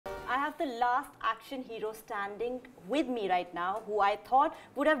have the last action hero standing with me right now, who I thought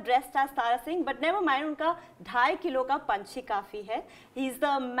would have dressed as Tara Singh, but never mind, उनका 2.5 kilo का पंच ही काफी है. He's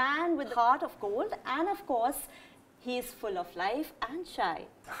the man with the heart of gold, and of course, he is full of life and shy.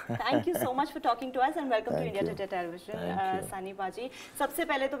 Thank you so much for talking to us and welcome to India Today Television, Sunny Paji. सबसे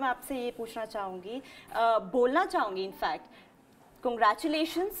पहले तो मैं आपसे ये पूछना चाहूँगी, बोलना चाहूँगी in fact,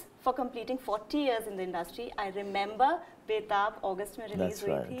 congratulations for completing 40 years in the industry. I remember बेताब अगस्त में रिलीज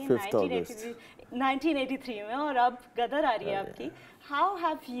हुई थी 1983 में और अब गदर आ रही है आपकी. How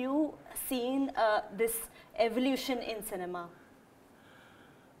have you seen this evolution in cinema?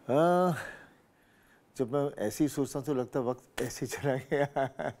 जब मैं ऐसे ही सोचता हूँ तो लगता वक्त ऐसे चला गया.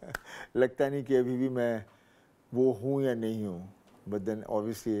 लगता नहीं कि अभी भी मैं वो हूँ या नहीं हूँ. बट देन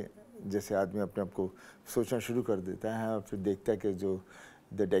ऑब्वियसली जैसे आदमी अपने आप को सोचना शुरू कर देता है और फिर देखता है कि जो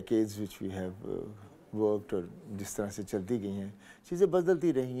the decades which we have worked और जिस तरह से चलती गई हैं चीज़ें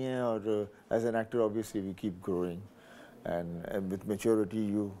बदलती रही हैं. और as an actor obviously we keep growing and with maturity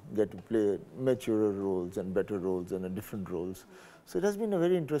you get to play maturer roles and better roles and different roles. So it has been a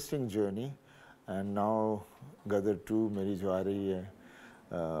very interesting journey. And now Gadar 2 मेरी जो आ रही है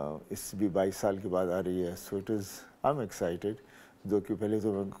इस भी 22 साल के बाद आ रही है. So it is, I'm excited. जो कि पहले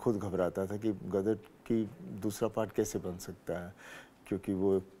तो मैं खुद घबराता था कि गदर की दूसरा पार्ट कैसे बन सकता है क्योंकि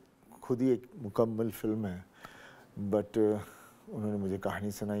वो खुद ही एक मुकम्मल फिल्म है. बट उन्होंने मुझे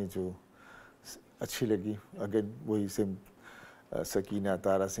कहानी सुनाई जो अच्छी लगी. अगेन वही सेम सकीना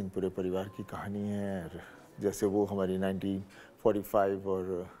तारा सिंह पूरे परिवार की कहानी है. जैसे वो हमारी 1945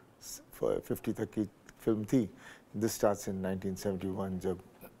 और 50 तक की फिल्म थी. दिस स्टार्ट्स इन 1971 जब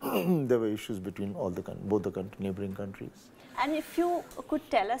there were issues between both the neighboring countries. And if you could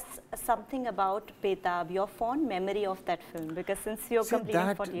tell us something about Betab, your fond memory of that film, because since you're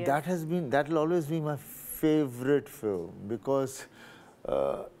completing 40 years. That will always be my favorite film because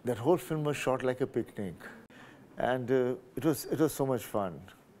that whole film was shot like a picnic, and it was so much fun,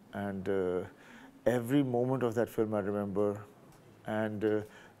 and every moment of that film I remember, and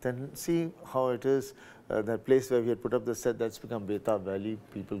then see how it is. That place where we had put up the set, that's become Betab Valley.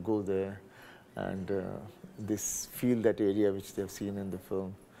 People go there and they feel that area which they have seen in the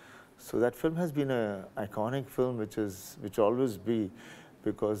film. So that film has been an iconic film which always be,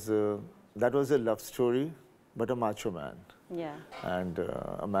 because that was a love story but a macho man. Yeah. And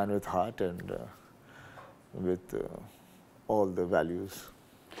a man with heart and with all the values.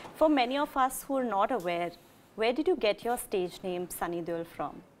 For many of us who are not aware, where did you get your stage name Sunny Deol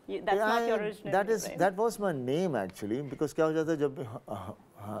from? That's not your original name, right? That was my name actually, because क्या हो जाता है जब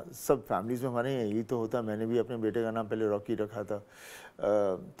सब families में हमारे यही तो होता. मैंने भी अपने बेटे का नाम पहले रॉकी रखा था.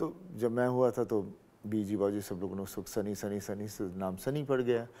 तो जब मैं हुआ था तो बीजी बाजी सब लोगों ने उसको सनी सनी सनी से नाम सनी पड़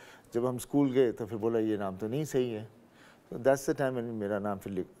गया. जब हम स्कूल गए तो फिर बोला ये नाम तो नहीं सही है. तो that's the time मेरा नाम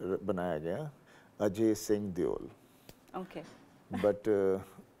फिर बनाया गया अजय सिंह देओल. Okay. But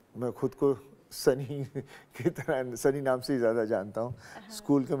मैं खुद को सनी की तरह सनी नाम से ही ज़्यादा जानता हूँ.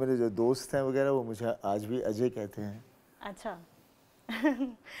 स्कूल के मेरे जो दोस्त हैं वगैरह वो मुझे आज भी अजय कहते हैं. अच्छा.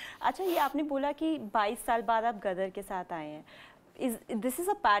 अच्छा, ये आपने बोला कि 22 साल बाद आप गदर के साथ आए हैं. This is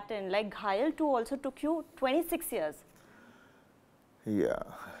a pattern, like घायल 2 also took you 26 years.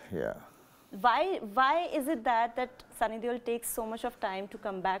 Yeah. Why is it that Sunny Deol takes so much of time to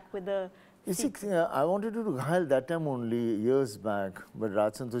come back with the sequel? I wanted to do Ghayal that time only, years back, but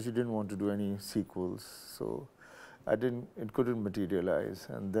Raj Santoshi didn't want to do any sequels, so it couldn't materialize.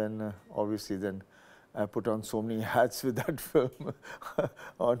 And then obviously then I put on so many hats with that film,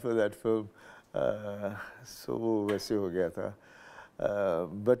 for that film, so वो वैसे हो गया था.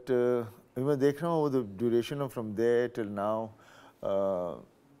 But मैं देख रहा हूँ the duration of from there till now,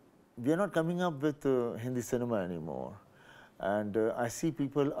 we are not coming up with Hindi cinema anymore. And I see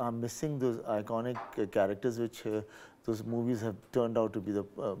people are missing those iconic characters which those movies have turned out to be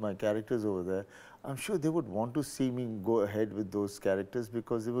my characters over there. I'm sure they would want to see me go ahead with those characters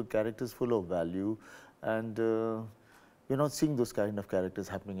because they were characters full of value, and we're not seeing those kind of characters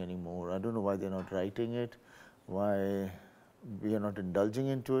happening anymore. I don't know why they're not writing it, why we are not indulging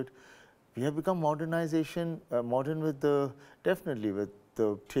into it. We have become modern with definitely with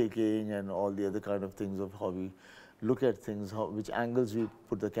the taking and all the other kind of things of how we look at things, which angles we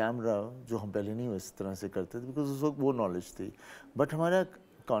put the camera, जो हम पहले नहीं इस तरह से करते थे, because उस वक्त वो knowledge थी. But हमारा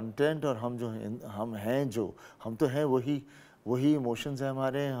content और हम तो हैं वही emotions हैं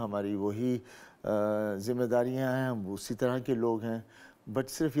हमारी वही जिम्मेदारियां हैं, हम उसी तरह के लोग हैं, but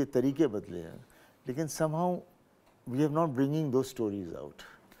सिर्फ ये तरीके बदले हैं. लेकिन somehow we are not bringing those stories out.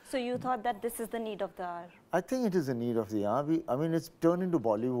 So you thought that this is the need of the hour? I think it is the need of the hour. I mean, it's turned into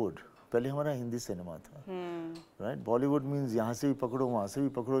Bollywood. पहले हमारा Hindi cinema था, right? Bollywood means यहाँ से भी पकड़ो, वहाँ से भी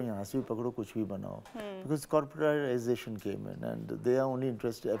पकड़ो, यहाँ से भी पकड़ो, कुछ भी बनाओ, because corporatization came in and they are only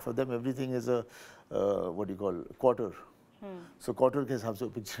interested, for them everything is a what do you call quarter. So quarter के हिसाब से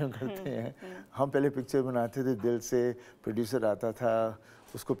पिक्चर करते हैं। हम पहले पिक्चर बनाते थे दिल से, प्रोड्यूसर आता था,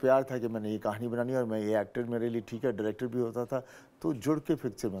 उसको प्यार था कि मैंने ये कहानी बनानी और मैं ये एक्टर मेरे लिए ठीक है, डायरेक्टर भी होता था, तो जुड़ के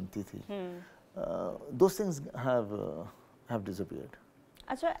पिक्चर बनती थी। Those things have disappeared.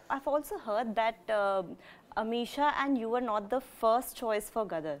 Achha, I've also heard that Amisha and you were not the first choice for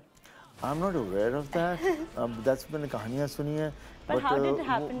Gadar. I'm not aware of that. That's been कहानियाँ सुनी है. But how did it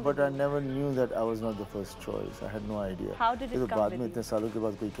happen? But I never knew that I was not the first choice. I had no idea. How did it come बाद with में you? इतने सालों के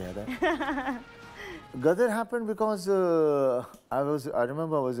बाद कोई कह रहा है. Gadar happened because I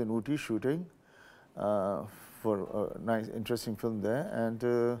remember I was in Ooty shooting for a nice, interesting film there, and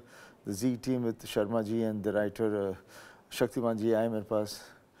the Z team with Sharma ji and the writer Shaktiman ji आए मेरे पास,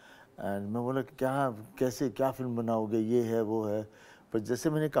 and मैं बोला कैसे क्या फिल्म बनाओगे, ये है वो है. But जैसे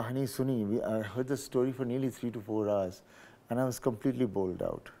मैंने कहानी सुनी, I heard the story for nearly 3 to 4 hours, and I was completely bowled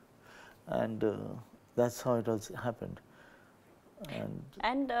out, and that's how it all happened.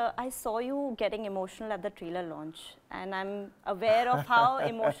 And I saw you getting emotional at the trailer launch, and I'm aware of how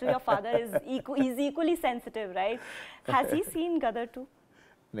emotional your father is. He's equally sensitive, right? Has he seen Gadar 2?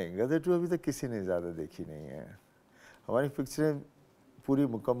 नहीं, Gadar 2 अभी तक किसी ने ज़्यादा देखी नहीं है. हमारी पिक्चरें पूरी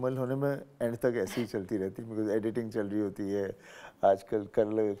मुकम्मल होने में एंड तक ऐसे ही चलती रहती है, बिकॉज एडिटिंग चल रही होती है, आजकल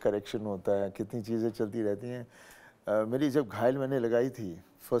करेक्शन होता है, कितनी चीज़ें चलती रहती हैं. मेरी जब घायल मैंने लगाई थी,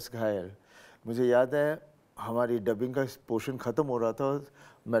 फर्स्ट घायल, मुझे याद है हमारी डबिंग का पोर्शन ख़त्म हो रहा था,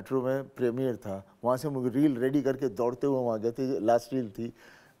 मेट्रो में प्रीमियर था, वहाँ से मुझे रील रेडी करके दौड़ते हुए वहाँ गए थे, लास्ट रील थी.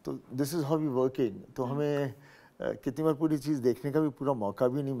 तो this is how we working. तो हमें कितनी बार पूरी चीज़ देखने का भी पूरा मौका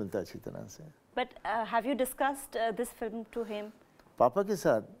भी नहीं मिलता अच्छी तरह से. But have you discussed this film to him? पापा के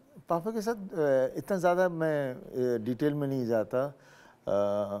साथ इतना ज़्यादा मैं डिटेल में नहीं जाता,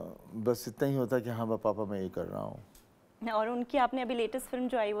 बस इतना ही होता कि हाँ पापा मैं ये कर रहा हूँ. और उनकी आपने अभी लेटेस्ट फिल्म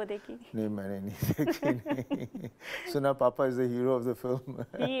जो आई वो देखी? नहीं, मैंने नहीं देखी. नहीं सुना पापा is the hero of the film.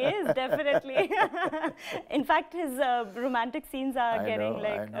 He is definitely. In fact, his romantic scenes are getting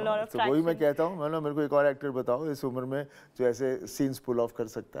like a lot of traction. वही मैं कहता हूँ, मतलब मेरे को एक और एक्टर बताओ इस उम्र में जो ऐसे सीन्स पुल ऑफ कर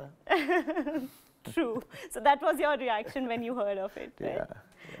सकता है. True. So that was your reaction when you heard of it, right?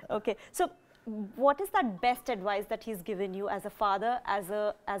 Yeah. Okay. So what is that best advice that he's given you as a father, as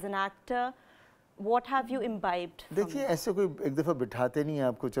an actor? What have you imbibed? देखिए, ऐसे कोई एक दफ़ा बिठाते नहीं हैं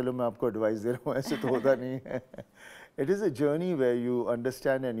आपको, चलो मैं आपको एडवाइस दे रहा हूँ, ऐसे तो होता नहीं है. It is a journey where you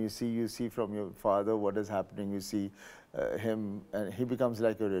understand and you see from your father what is happening. You see him, and he becomes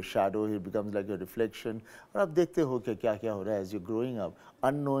like a shadow. He becomes like a reflection. और आप देखते हो कि क्या क्या हो रहा है as you're growing up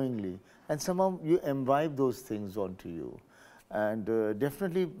unknowingly, and somehow you imbibe those things onto you. And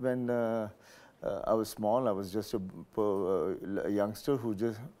definitely when I was small, I was just a youngster who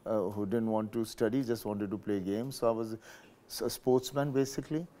didn't want to study, just wanted to play games. So I was a sportsman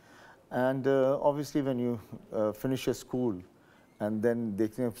basically. And obviously when you finish your school and then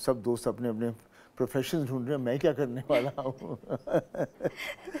देखते हैं सब दोस्त अपने अपने professions ढूंढ रहे हैं, मैं क्या करने वाला हूँ.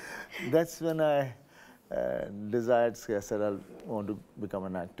 That's when I desired, I said I want to become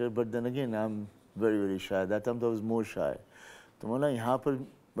an actor. But then again, I'm very, very shy. That time I was more shy. तो बोला यहाँ पर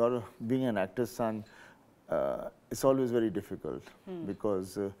being an actor's son, it's always very difficult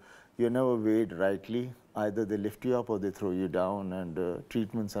because you're never weighed rightly. Either they lift you up or they throw you down, and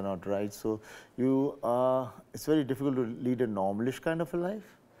treatments are not right. So it's very difficult to lead a normalish kind of a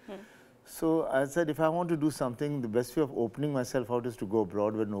life. So I said, if I want to do something, the best way of opening myself out is to go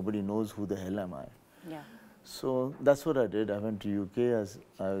abroad where nobody knows who the hell am I. Yeah. So that's what I did. I went to UK. As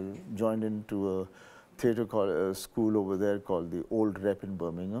I joined into a theatre school over there called the Old Rep in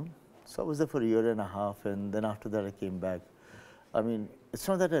Birmingham. So I was there for a year and a half, and then after that I came back. I mean, it's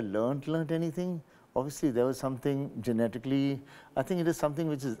not that I learned anything. Obviously, there was something genetically. I think it is something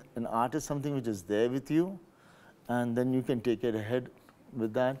which is, an art is something which is there with you, and then you can take it ahead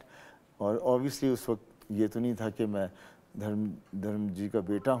with that. और obviously उस वक्त ये तो नहीं था कि मैं धर्म जी का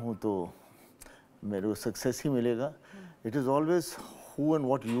बेटा हूँ तो मेरे को सक्सेस ही मिलेगा. It is always who and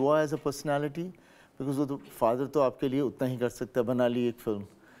what you are as a personality, because वो तो फादर तो आपके लिए उतना ही कर सकता है, बना ली एक फिल्म.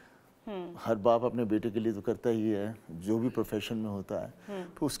 हर बाप अपने बेटे के लिए तो करता ही है, जो भी प्रोफेशन में होता है.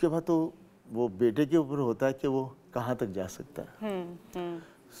 तो उसके बाद तो वो बेटे के ऊपर होता है कि वो कहाँ तक जा सकता है.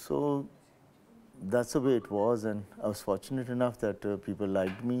 So that's the way it was, and I was fortunate enough that people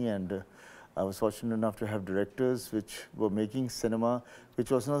liked me, and I was fortunate enough to have directors which were making cinema,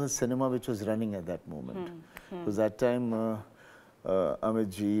 which was not the cinema which was running at that moment. Because that time Amit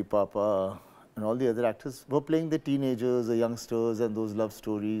ji, Papa, and all the other actors were playing the teenagers, the youngsters, and those love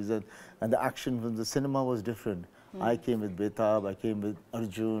stories, and the action from the cinema was different. I came with Betab, I came with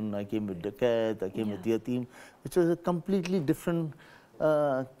Arjun, I came with Dakat, I came with Yatim, which was a completely different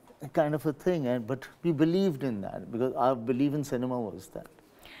kind of a thing. But we believed in that because our belief in cinema was that.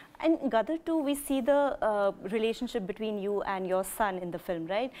 And Gadar too, we see the relationship between you and your son in the film,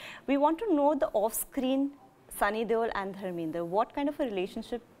 right? We want to know the off-screen Sunny Deol and Dharmendra. What kind of a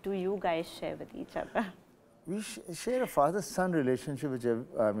relationship do you guys share with each other? We share a father-son relationship, which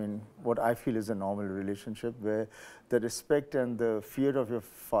I mean, what I feel is a normal relationship, where the respect and the fear of your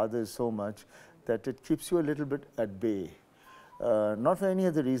father is so much that it keeps you a little bit at bay. Not for any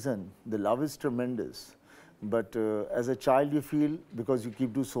other reason. The love is tremendous. But as a child, you feel, because you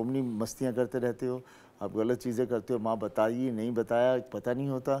keep doing so many मस्तियाँ करते रहते हो, आप गलत चीज़ें करते हो, माँ बताई नहीं बताया, पता नहीं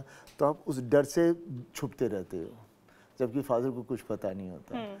होता, तो आप उस डर से छुपते रहते हो, जबकि फादर को कुछ पता नहीं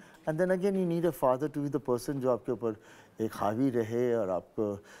होता. And then again, you need a father to be the person जो आपके ऊपर एक हावी रहे और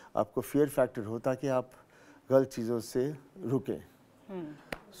आपको fear factor हो ताकि आप गलत चीज़ों से रुकें.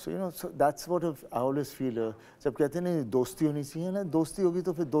 So you know, so that's what I always feel. जब कहते हैं ना दोस्ती होनी चाहिए ना, दोस्ती होगी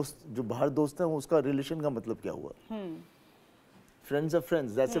तो फिर दोस्त जो बाहर दोस्त है उसका रिलेशन का मतलब क्या हुआ? Friends are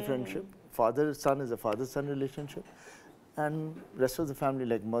friends. That's a friendship. Father-son is a father-son relationship, and rest of the family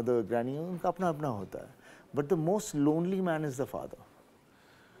like mother, granny, उनका अपना अपना होता है. But the most lonely man is the father,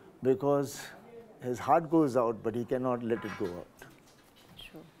 because his heart goes out, but he cannot let it go out.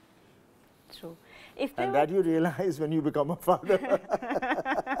 True. True. And that you realize when you become a father.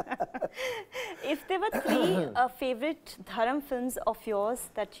 If there were three favorite Dharam films of yours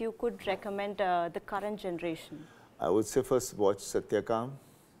that you could recommend the current generation? I would say first watch Satyakam,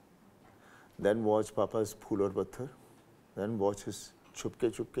 then watch Papa's Phool Aur Patthar, then watch his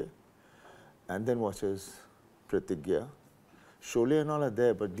Chupke Chupke, and then watch his Pratigya. Sholay and all are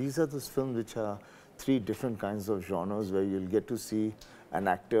there, but these are those films which are three different kinds of genres where you'll get to see an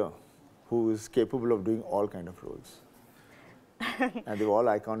actor who is capable of doing all kind of roles. And they're all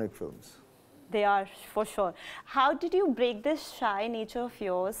iconic films. They are, for sure. How did you break this shy nature of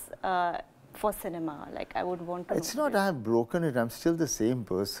yours for cinema? Like, I would want to It's know not I have broken it, I'm still the same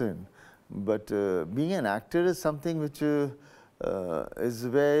person. But being an actor is something which is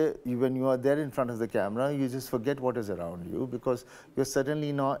where when you are there in front of the camera, you just forget what is around you because you're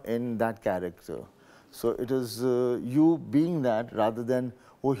certainly not in that character. So it is you being that rather than,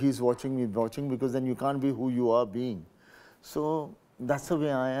 oh, he's watching me watching, because then you can't be who you are being. So that's the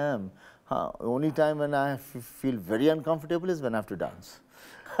way I am. Only time when I feel very uncomfortable is when I have to dance.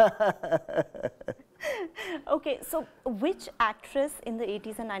 Okay, so which actress in the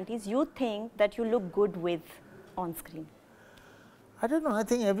 80s and 90s you think that you look good with on screen? I don't know. I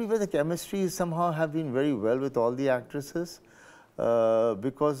think everywhere the chemistry somehow have been very well with all the actresses.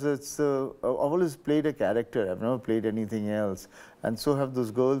 Because it's, I've always played a character, I've never played anything else. And so have those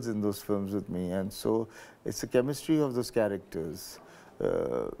girls in those films with me. And so it's the chemistry of those characters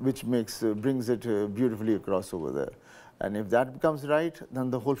which brings it beautifully across over there. And if that becomes right, then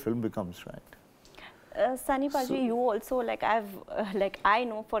the whole film becomes right. Sunny Paji, you also, like I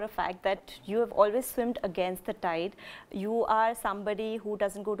know for a fact that you have always swimmed against the tide. You are somebody who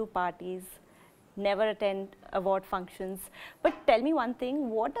doesn't go to parties, never attend award functions. But tell me one thing,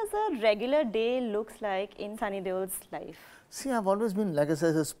 what does a regular day looks like in Sunny Deol's life? See, I've always been, like I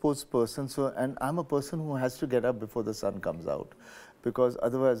said, a sports person, and I'm a person who has to get up before the sun comes out, because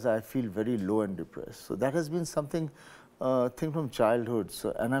otherwise I feel very low and depressed. So that has been something, thing from childhood.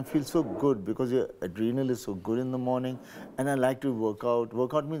 So, and I feel so good because your adrenal is so good in the morning, and I like to work out.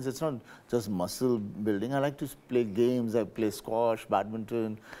 Work out means it's not just muscle building. I like to play games. I play squash,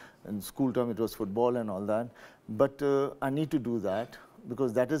 badminton. In school time, it was football and all that. But I need to do that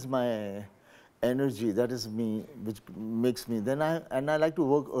because that is my energy. That is me, which makes me. Then I like to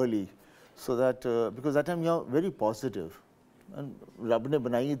work early, so that because that time you're very positive. And Rab ne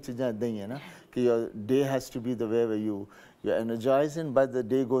banai cheezein idda hi hai na ki your day has to be the way where you're energized, and by the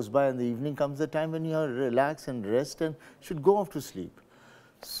day goes by and the evening comes the time when you're relaxed and rest and should go off to sleep.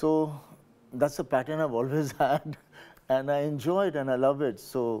 So that's a pattern I've always had. And I enjoy it and I love it.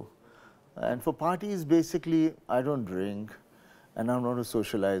 So, and for parties, basically, I don't drink and I'm not a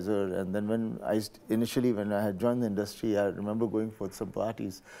socializer. And then initially when I had joined the industry, I remember going for some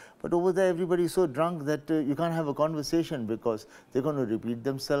parties. But over there, everybody's so drunk that you can't have a conversation because they're going to repeat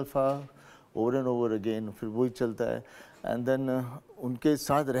themselves over and over again. फिर वही चलता है. And then उनके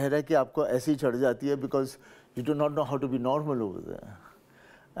साथ रह के आपको ऐसी चढ़ जाती है because you do not know how to be normal over there.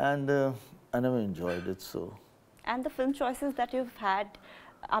 And I never enjoyed it so. And the film choices that you've had,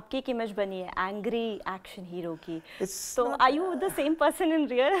 आपकी एक इमेज बनी है एंग्री एक्शन हीरो की, तो not- are you the same person in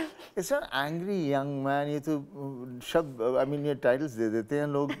real? It's not angry young man. ये तो शब्द, I mean ये titles दे देते हैं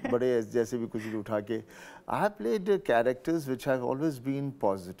लोग बड़े जैसे भी कुछ उठा के. I have played characters which have always been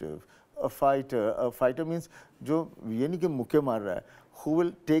positive. A fighter means जो ये नहीं कि मुक्के मार रहा है, who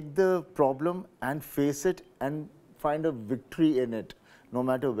will take the problem and face it and find a victory in it, no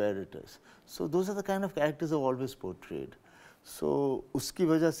matter where it is. So those are the kind of characters I've always portrayed. So उसकी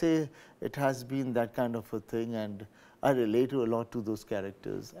वजह से it has been that kind of a thing, and I relate to a lot to those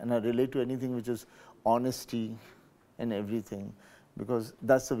characters, and I relate to anything which is honesty and everything, because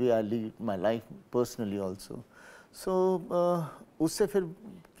that's the way I lead my life personally also. So उससे फिर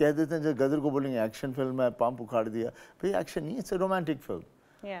कह देते हैं जब गदर को बोलेंगे action film है, pump उखाड़ दिया, भाई एक्शन नहीं, it's a romantic film.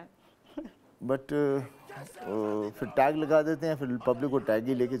 Yeah. But फिर टैग लगा देते हैं, फिर पब्लिक को टैग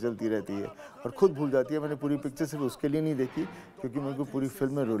ही लेके चलती रहती है और खुद भूल जाती है. मैंने पूरी पिक्चर सिर्फ उसके लिए नहीं देखी क्योंकि मेरे को पूरी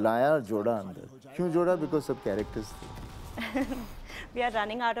फिल्म में रुलाया और जोड़ा अंदर. क्यों जोड़ा? बिकॉज सब कैरेक्टर्स थे. We are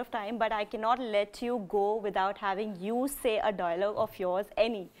running out of time, but I cannot let you go without having you say a dialogue of yours,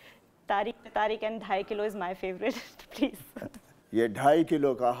 any. Tariq and 2.5 kilo is my favorite. Please. ये 2.5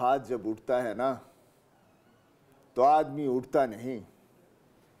 kilo का हाथ जब उठता है ना, तो आदमी उठता नहीं,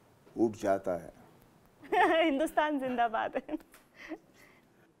 उठ जाता है. हिंदुस्तान जिंदाबाद.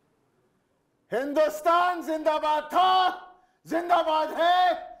 हिंदुस्तान जिंदाबाद था, जिंदाबाद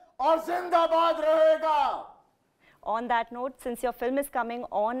है और जिंदाबाद रहेगा. On that note, since your film is coming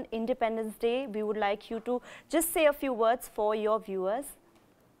on Independence Day, we would like you to just say a few words for your viewers.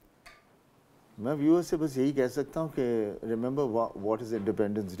 मैं व्यूअर्स से बस यही कह सकता हूँ कि remember what is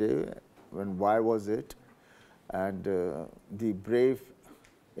Independence Day and why was it, and the brave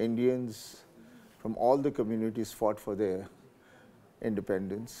Indians from all the communities fought for their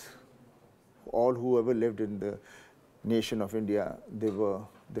independence. All whoever lived in the nation of India,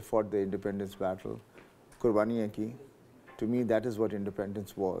 they fought the independence battle. Qurbaniyan ki. To me, that is what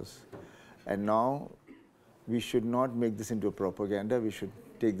independence was. And now we should not make this into a propaganda. We should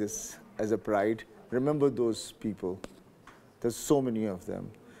take this as a pride. Remember those people. There's so many of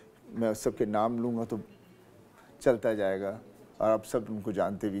them. मैं सबके नाम लूँगा तो चलता जाएगा और आप सब उनको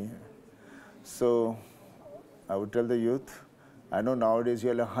जानते भी हैं. So I would tell the youth, I know nowadays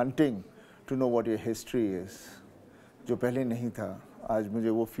you are hunting to know what your history is. जो पहले नहीं था, आज मुझे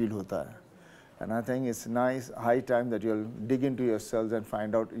वो feel होता है. And I think it's nice, high time that you'll dig into yourselves and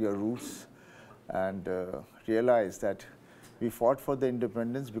find out your roots and realize that we fought for the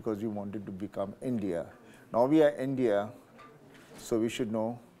independence because we wanted to become India. Now we are India, so we should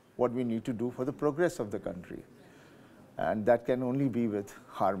know what we need to do for the progress of the country. And that can only be with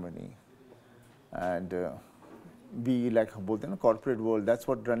harmony. And be like bolte na corporate world. That's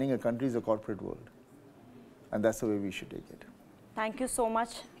what running a country is, a corporate world. And that's the way we should take it. Thank you so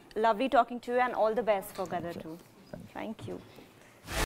much. Lovely talking to you, and all the best for Gadar too. Thank you. Thank you.